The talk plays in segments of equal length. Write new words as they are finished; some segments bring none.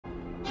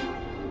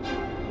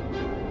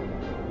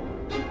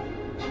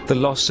The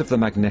loss of the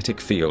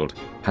magnetic field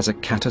has a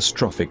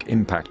catastrophic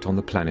impact on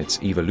the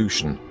planet's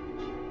evolution.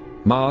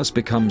 Mars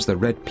becomes the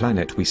red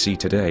planet we see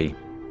today.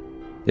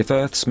 If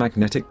Earth's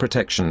magnetic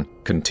protection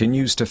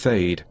continues to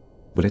fade,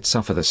 will it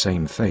suffer the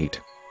same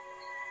fate?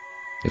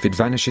 If it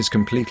vanishes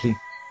completely,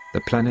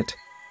 the planet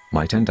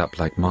might end up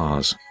like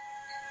Mars.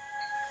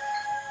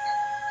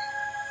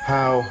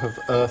 How have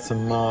Earth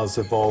and Mars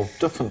evolved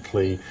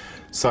differently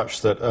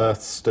such that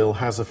Earth still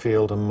has a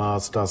field and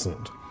Mars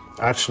doesn't?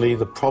 Actually,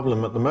 the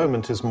problem at the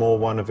moment is more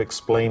one of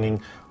explaining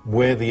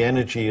where the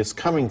energy is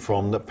coming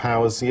from that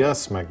powers the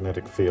Earth's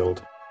magnetic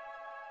field.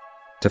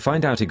 To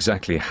find out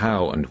exactly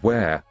how and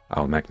where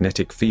our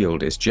magnetic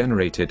field is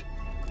generated,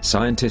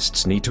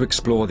 scientists need to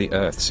explore the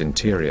Earth's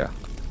interior.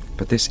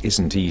 But this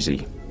isn't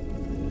easy.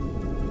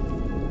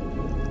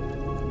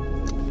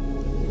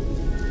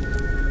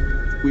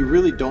 We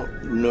really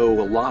don't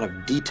know a lot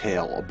of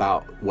detail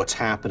about what's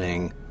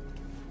happening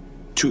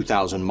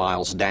 2,000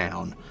 miles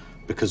down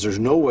because there's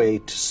no way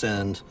to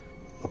send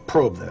a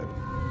probe there.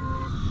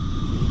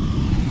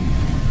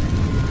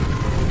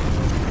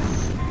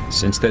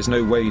 Since there's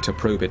no way to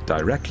probe it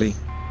directly,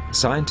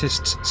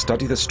 scientists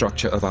study the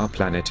structure of our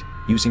planet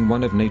using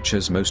one of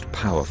nature's most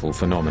powerful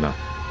phenomena: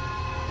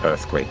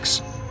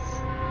 earthquakes.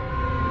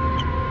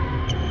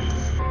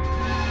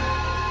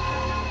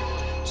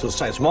 So the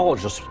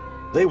seismologists,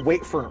 they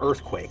wait for an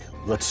earthquake,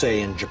 let's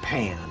say in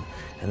Japan,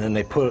 and then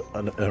they put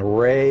an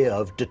array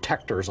of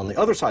detectors on the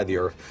other side of the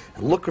Earth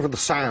and look for the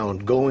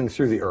sound going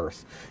through the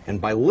Earth.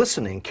 And by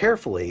listening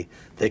carefully,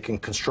 they can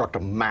construct a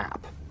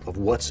map of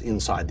what's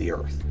inside the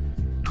Earth.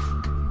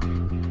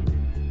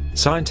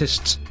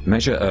 Scientists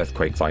measure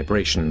earthquake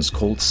vibrations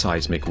called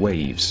seismic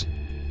waves.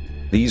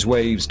 These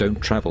waves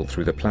don't travel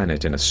through the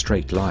planet in a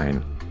straight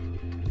line.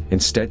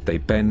 Instead, they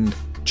bend,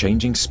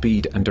 changing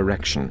speed and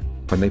direction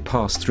when they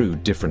pass through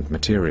different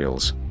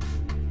materials.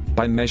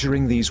 By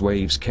measuring these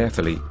waves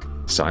carefully,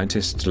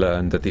 scientists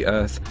learn that the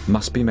Earth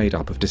must be made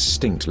up of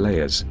distinct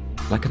layers,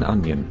 like an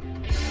onion.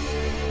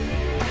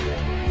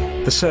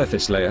 The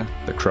surface layer,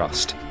 the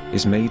crust,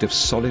 is made of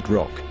solid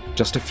rock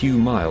just a few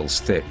miles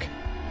thick.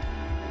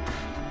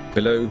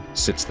 Below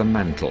sits the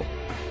mantle.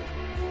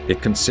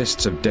 It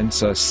consists of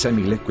denser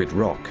semi-liquid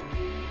rock.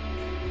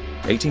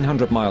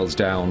 1,800 miles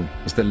down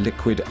is the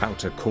liquid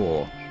outer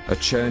core, a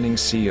churning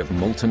sea of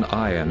molten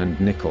iron and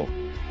nickel.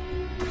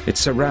 It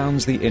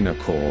surrounds the inner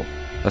core,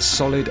 a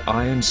solid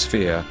iron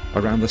sphere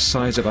around the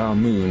size of our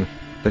moon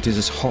that is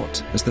as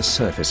hot as the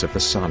surface of the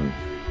sun.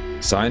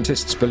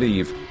 Scientists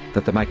believe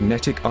that the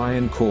magnetic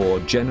iron core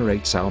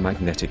generates our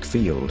magnetic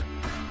field.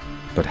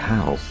 But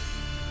how?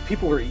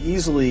 People are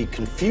easily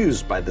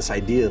confused by this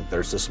idea that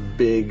there's this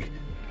big,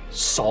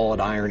 solid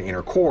iron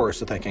inner core,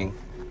 so thinking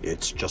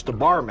it's just a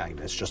bar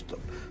magnet, it's just a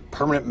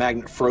permanent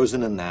magnet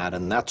frozen in that,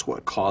 and that's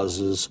what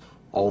causes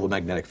all the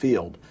magnetic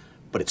field.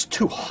 But it's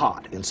too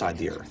hot inside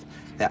the Earth.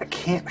 That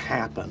can't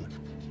happen.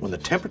 When the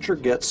temperature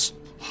gets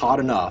hot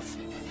enough,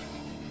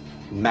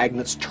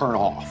 magnets turn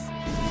off.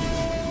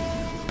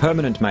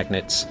 Permanent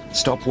magnets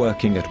stop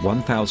working at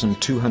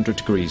 1,200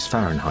 degrees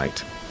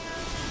Fahrenheit.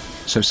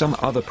 So some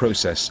other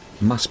process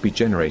must be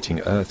generating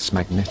Earth's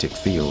magnetic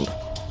field.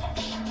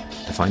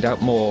 To find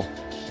out more,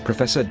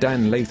 Professor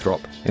Dan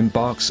Lathrop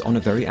embarks on a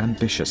very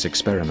ambitious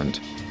experiment.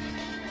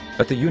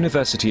 At the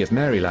University of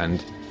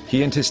Maryland,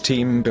 he and his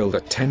team build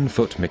a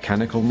 10-foot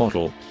mechanical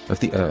model of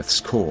the Earth's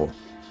core.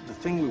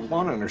 The thing we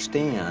want to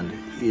understand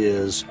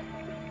is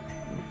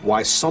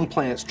why some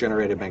planets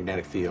generate a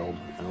magnetic field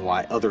and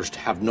why others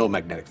have no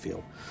magnetic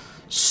field.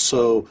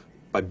 So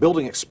by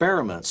building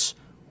experiments,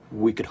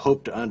 we could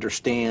hope to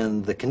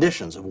understand the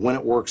conditions of when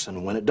it works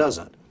and when it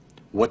doesn't.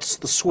 What's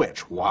the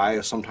switch? Why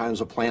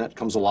sometimes a planet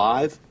comes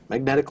alive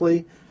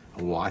magnetically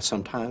and why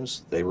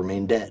sometimes they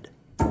remain dead.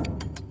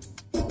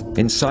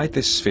 Inside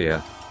this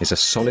sphere is a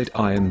solid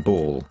iron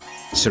ball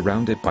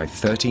surrounded by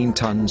 13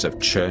 tons of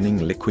churning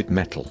liquid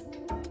metal.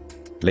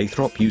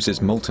 Lathrop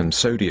uses molten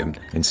sodium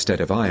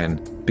instead of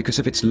iron because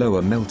of its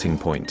lower melting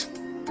point.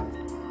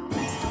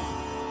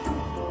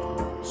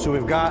 So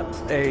we've got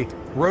a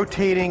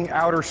rotating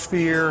outer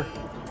sphere,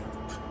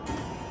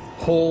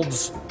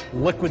 holds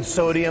liquid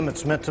sodium.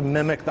 It's meant to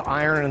mimic the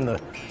iron in the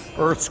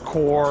Earth's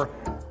core.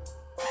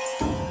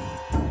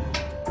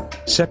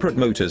 Separate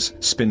motors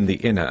spin the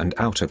inner and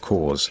outer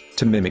cores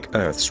to mimic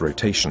Earth's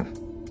rotation.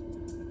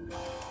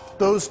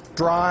 Those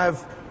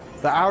drive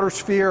the outer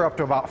sphere up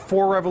to about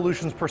 4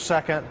 revolutions per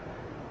second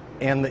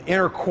and the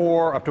inner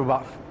core up to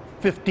about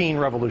 15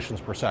 revolutions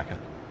per second.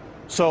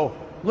 So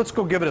let's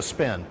go give it a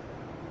spin.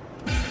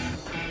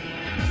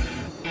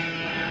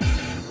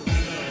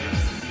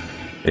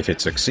 If it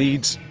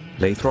succeeds,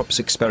 Lathrop's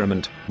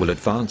experiment will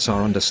advance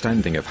our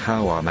understanding of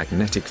how our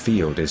magnetic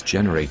field is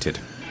generated.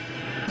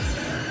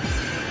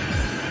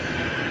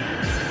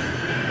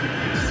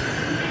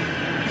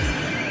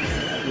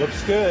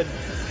 Looks good.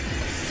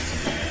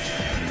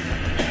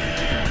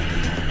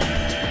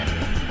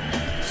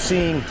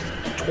 Seeing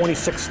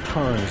 26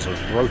 tons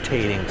of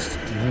rotating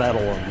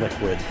metal and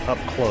liquid up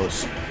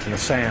close and the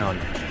sound,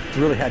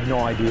 really had no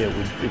idea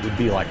it would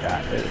be like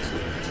that.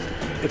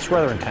 it's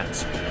rather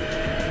intense.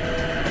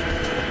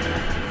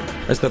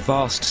 As the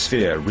vast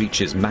sphere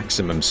reaches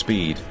maximum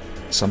speed,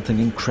 something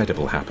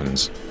incredible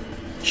happens.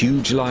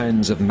 Huge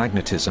lines of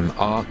magnetism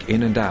arc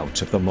in and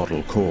out of the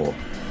model core.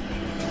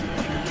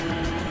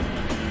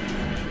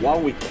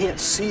 While we can't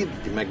see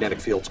the magnetic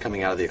fields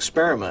coming out of the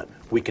experiment,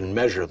 we can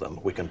measure them.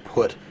 We can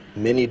put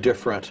many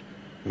different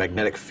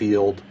magnetic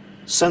field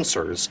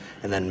sensors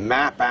and then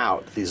map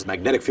out these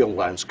magnetic field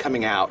lines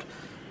coming out,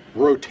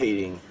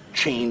 rotating,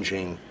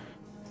 changing.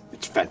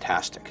 It's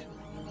fantastic.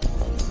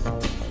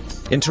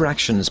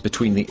 Interactions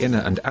between the inner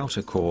and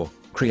outer core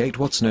create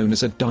what's known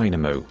as a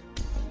dynamo.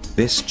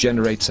 This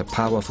generates a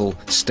powerful,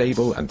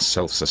 stable and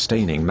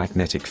self-sustaining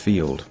magnetic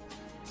field.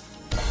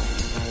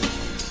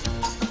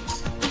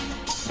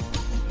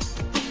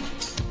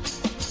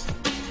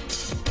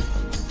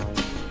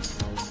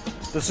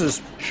 This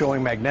is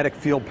showing magnetic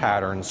field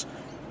patterns,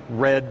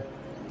 red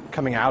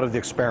coming out of the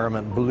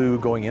experiment, blue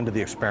going into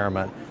the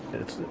experiment.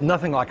 It's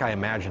nothing like I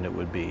imagined it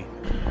would be.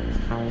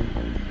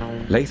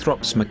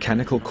 Lathrop's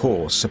mechanical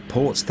core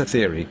supports the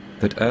theory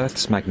that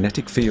Earth's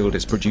magnetic field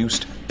is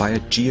produced by a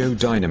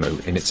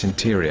geodynamo in its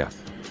interior.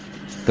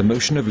 The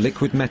motion of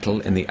liquid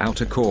metal in the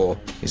outer core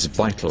is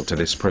vital to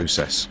this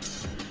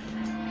process.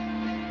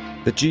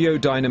 The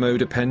geodynamo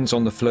depends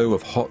on the flow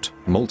of hot,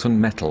 molten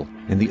metal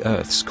in the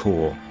Earth's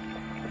core.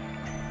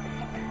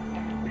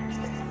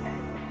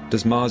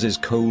 Does Mars's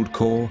cold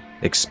core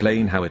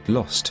explain how it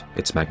lost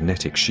its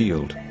magnetic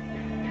shield?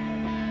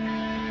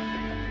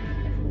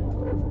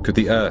 Could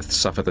the Earth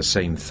suffer the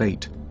same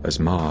fate as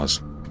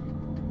Mars?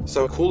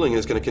 So cooling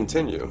is going to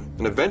continue,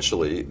 and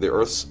eventually the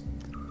Earth's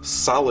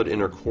solid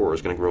inner core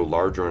is going to grow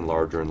larger and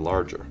larger and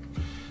larger.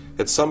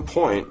 At some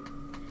point,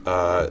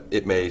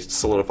 it may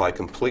solidify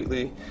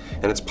completely,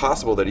 and it's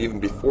possible that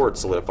even before it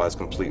solidifies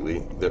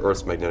completely, the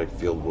Earth's magnetic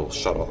field will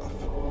shut off.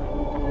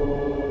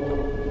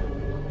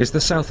 Is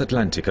the South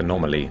Atlantic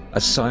anomaly a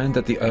sign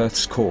that the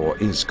Earth's core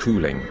is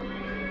cooling?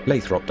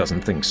 Lathrop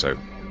doesn't think so.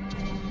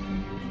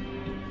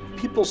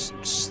 People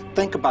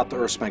think about the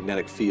Earth's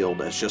magnetic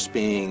field as just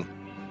being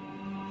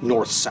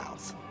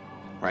north-south,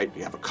 right?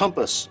 You have a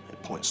compass,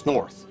 it points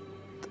north.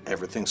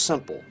 Everything's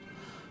simple.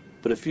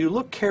 But if you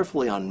look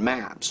carefully on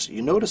maps,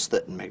 you notice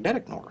that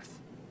magnetic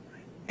north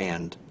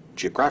and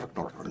geographic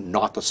north are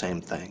not the same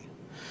thing.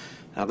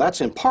 Now that's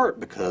in part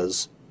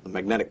because the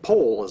magnetic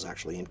pole is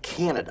actually in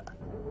Canada.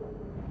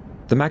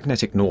 The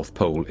magnetic North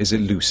Pole is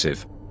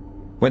elusive.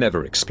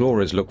 Whenever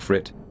explorers look for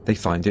it, they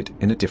find it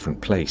in a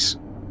different place.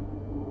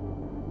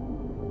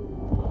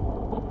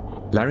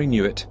 Larry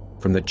Newitt,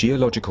 from the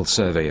Geological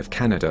Survey of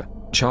Canada,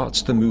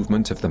 charts the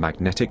movement of the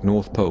magnetic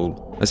North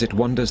Pole as it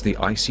wanders the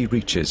icy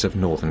reaches of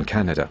northern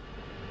Canada.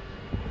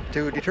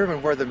 To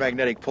determine where the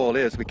magnetic pole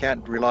is, we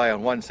can't rely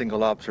on one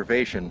single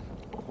observation.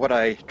 What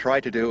I try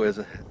to do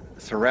is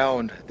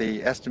surround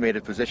the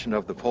estimated position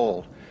of the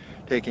pole,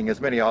 taking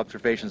as many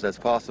observations as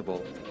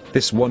possible.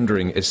 This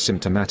wandering is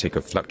symptomatic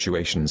of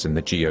fluctuations in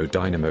the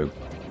geodynamo.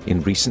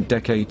 In recent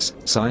decades,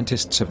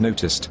 scientists have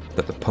noticed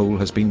that the pole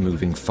has been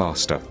moving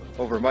faster.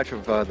 Over much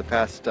of the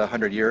past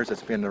 100 years,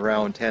 it's been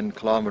around 10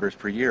 kilometers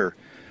per year.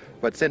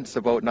 But since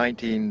about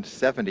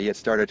 1970, it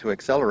started to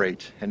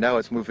accelerate, and now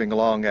it's moving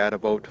along at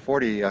about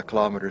 40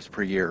 kilometers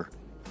per year.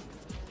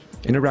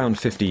 In around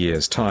 50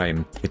 years'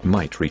 time, it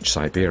might reach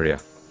Siberia.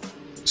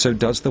 So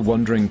does the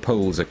wandering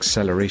pole's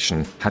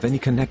acceleration have any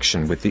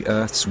connection with the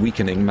Earth's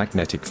weakening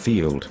magnetic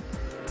field?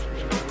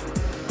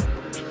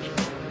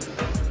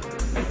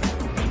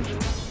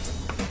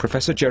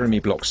 Professor Jeremy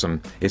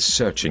Bloxham is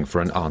searching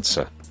for an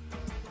answer.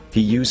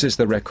 He uses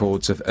the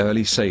records of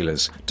early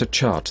sailors to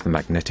chart the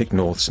magnetic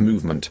North's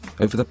movement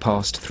over the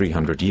past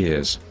 300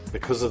 years.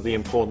 Because of the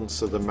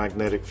importance of the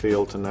magnetic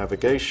field to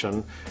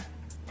navigation,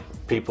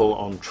 people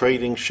on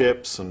trading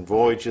ships and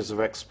voyages of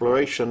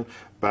exploration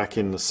back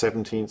in the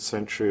 17th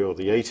century or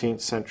the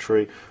 18th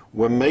century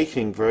were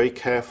making very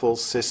careful,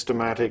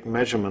 systematic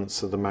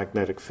measurements of the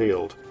magnetic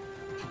field.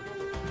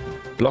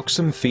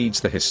 Bloxham feeds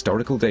the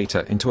historical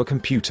data into a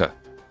computer,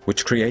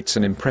 which creates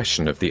an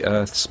impression of the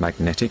Earth's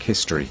magnetic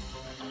history.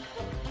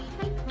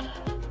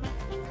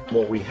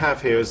 What we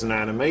have here is an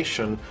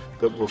animation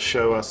that will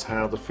show us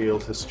how the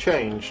field has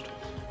changed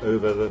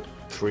over the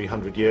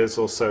 300 years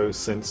or so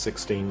since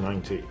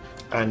 1690.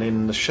 And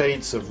in the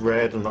shades of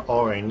red and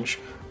orange,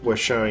 we're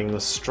showing the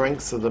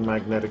strength of the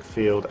magnetic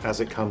field as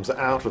it comes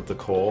out of the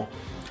core,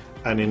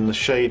 and in the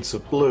shades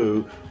of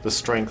blue, the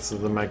strength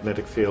of the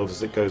magnetic field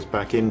as it goes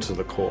back into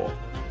the core.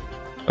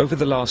 Over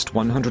the last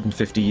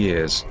 150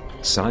 years,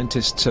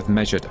 scientists have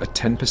measured a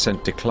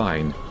 10%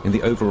 decline in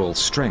the overall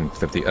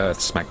strength of the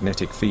Earth's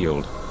magnetic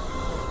field.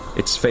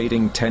 It's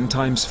fading 10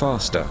 times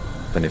faster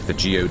than if the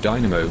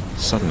geodynamo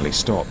suddenly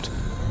stopped.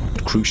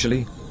 But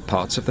crucially,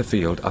 parts of the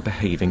field are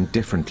behaving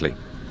differently.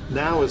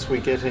 Now, as we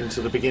get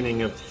into the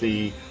beginning of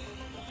the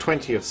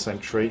 20th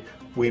century,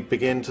 we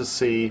begin to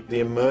see the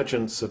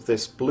emergence of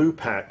this blue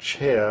patch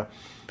here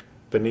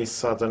beneath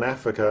southern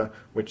Africa,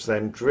 which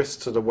then drifts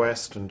to the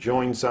west and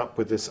joins up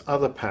with this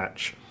other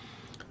patch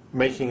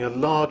making a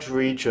large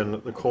region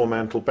at the core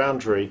mantle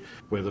boundary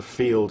where the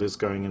field is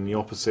going in the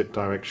opposite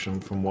direction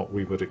from what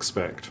we would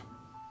expect.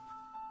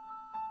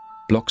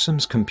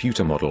 Bloxham's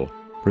computer model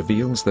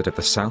reveals that at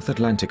the South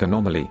Atlantic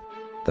anomaly,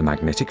 the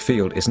magnetic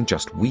field isn't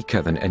just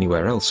weaker than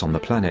anywhere else on the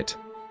planet,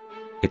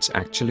 it's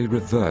actually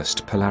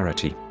reversed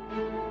polarity.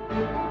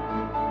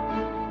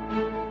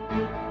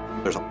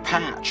 There's a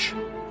patch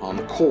on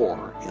the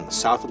core in the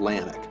South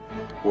Atlantic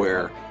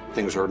where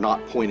things are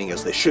not pointing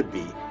as they should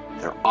be,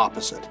 they're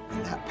opposite,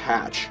 and that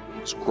patch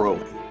is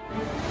growing.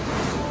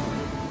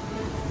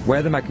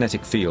 Where the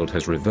magnetic field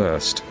has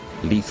reversed,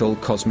 lethal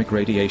cosmic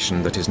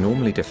radiation that is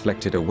normally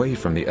deflected away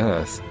from the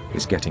Earth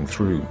is getting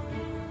through.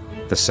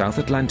 The South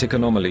Atlantic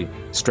anomaly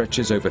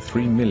stretches over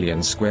 3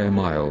 million square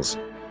miles.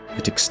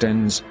 It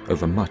extends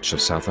over much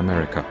of South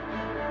America.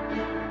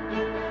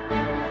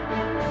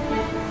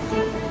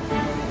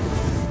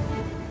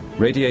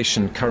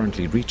 Radiation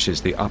currently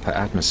reaches the upper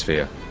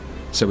atmosphere,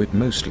 so it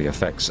mostly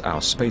affects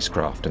our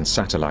spacecraft and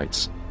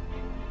satellites.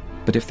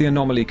 But if the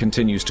anomaly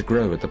continues to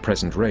grow at the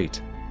present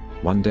rate,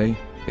 one day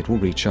it will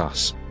reach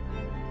us.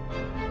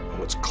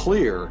 What's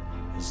clear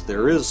is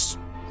there is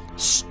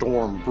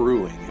storm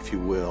brewing, if you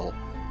will,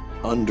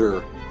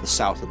 under the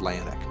South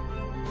Atlantic.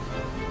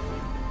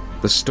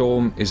 The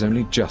storm is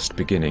only just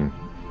beginning.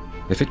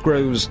 If it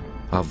grows,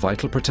 our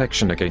vital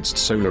protection against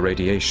solar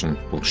radiation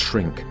will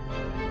shrink.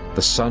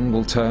 The sun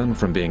will turn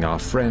from being our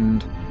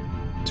friend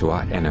to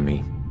our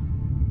enemy.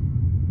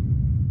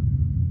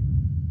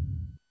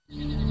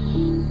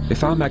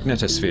 If our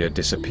magnetosphere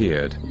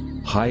disappeared,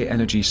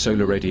 high-energy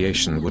solar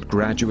radiation would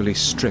gradually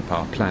strip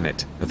our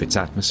planet of its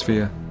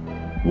atmosphere,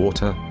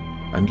 water,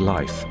 and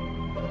life.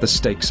 The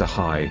stakes are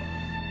high.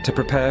 To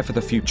prepare for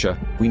the future,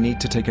 we need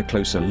to take a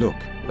closer look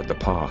at the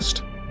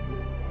past.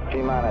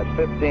 T-minus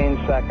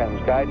 15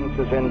 seconds. Guidance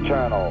is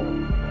internal.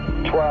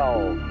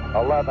 12,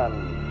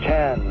 11,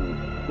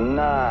 10,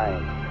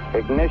 9.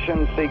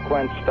 Ignition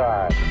sequence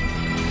start.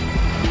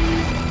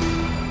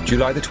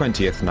 July the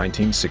 20th,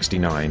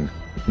 1969.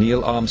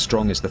 Neil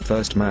Armstrong is the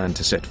first man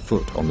to set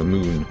foot on the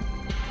moon.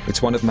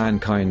 It's one of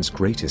mankind's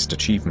greatest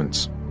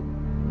achievements.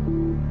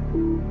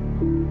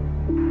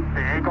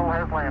 The Eagle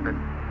has landed.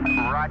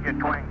 Roger,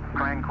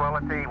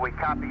 Tranquility. We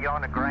copy you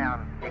on the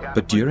ground.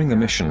 But during the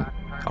mission,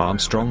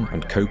 Armstrong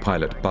and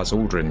co-pilot Buzz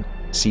Aldrin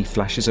see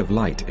flashes of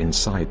light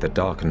inside the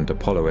darkened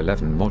Apollo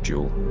 11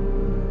 module.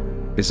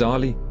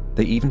 Bizarrely,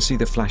 they even see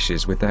the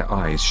flashes with their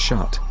eyes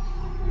shut.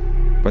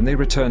 When they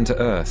return to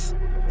Earth,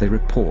 they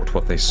report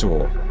what they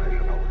saw.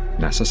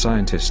 NASA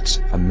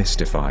scientists are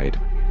mystified.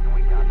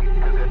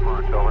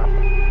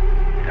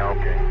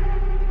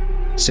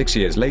 6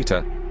 years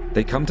later,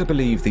 they come to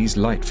believe these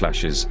light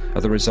flashes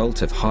are the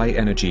result of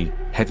high-energy,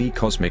 heavy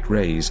cosmic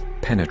rays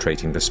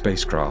penetrating the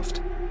spacecraft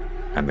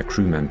and the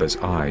crew members'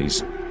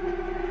 eyes.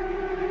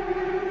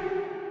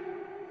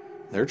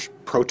 There's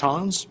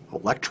protons,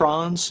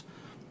 electrons,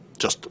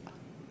 just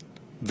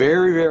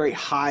very, very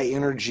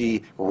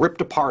high-energy,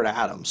 ripped-apart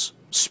atoms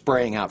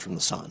spraying out from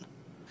the sun.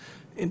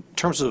 In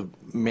terms of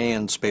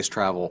manned space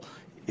travel,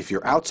 if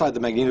you're outside the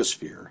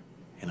magnetosphere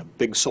in a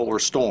big solar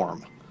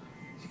storm,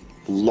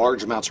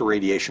 large amounts of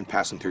radiation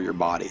passing through your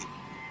body,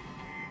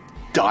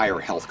 dire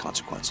health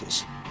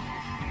consequences.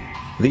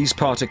 These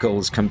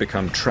particles can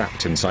become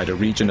trapped inside a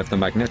region of the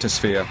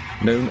magnetosphere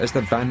known as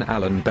the Van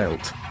Allen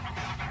belt.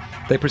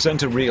 They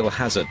present a real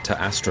hazard to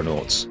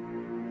astronauts.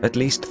 At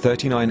least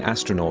 39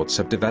 astronauts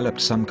have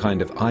developed some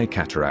kind of eye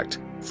cataract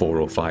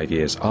 4 or 5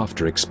 years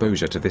after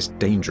exposure to this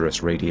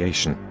dangerous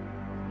radiation.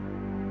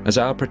 As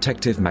our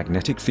protective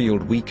magnetic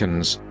field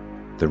weakens,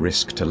 the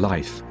risk to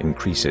life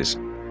increases.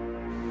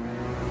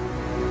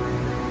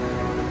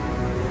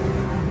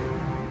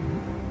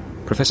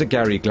 Professor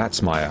Gary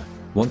Glatzmeyer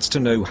wants to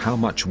know how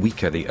much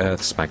weaker the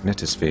Earth's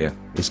magnetosphere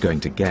is going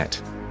to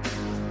get.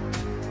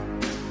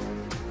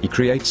 He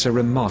creates a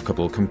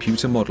remarkable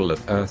computer model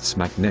of Earth's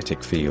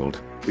magnetic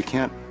field. We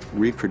can't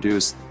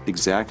reproduce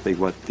exactly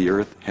what the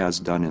Earth has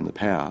done in the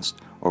past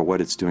or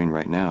what it's doing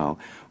right now.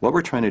 What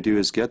we're trying to do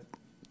is get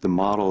the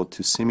model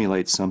to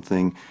simulate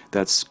something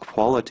that's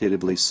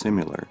qualitatively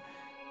similar.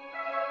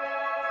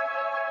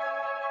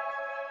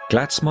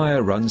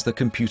 Glatzmeyer runs the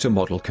computer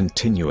model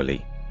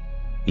continually.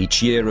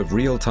 Each year of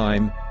real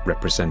time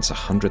represents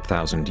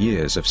 100,000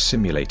 years of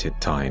simulated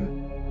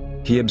time.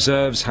 He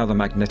observes how the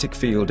magnetic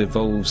field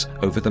evolves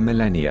over the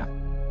millennia.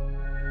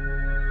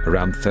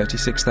 Around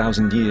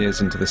 36,000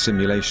 years into the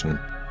simulation,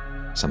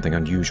 something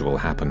unusual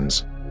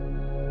happens.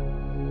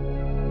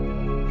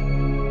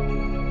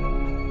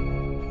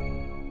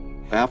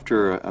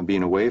 After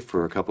being away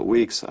for a couple of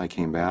weeks, I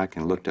came back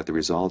and looked at the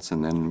results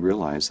and then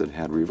realized that it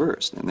had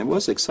reversed, and it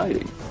was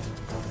exciting.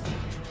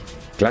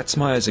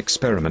 Glatzmeyer's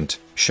experiment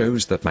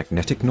shows that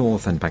magnetic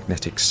north and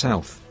magnetic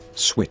south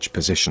switch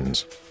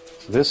positions.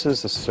 This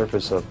is the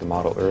surface of the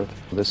model Earth.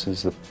 This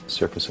is the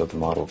surface of the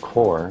model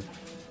core.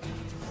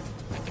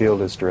 The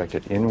field is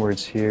directed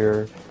inwards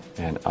here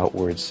and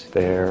outwards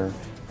there.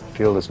 The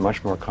field is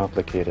much more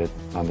complicated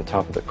on the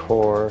top of the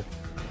core.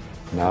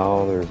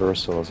 Now the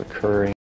reversal is occurring.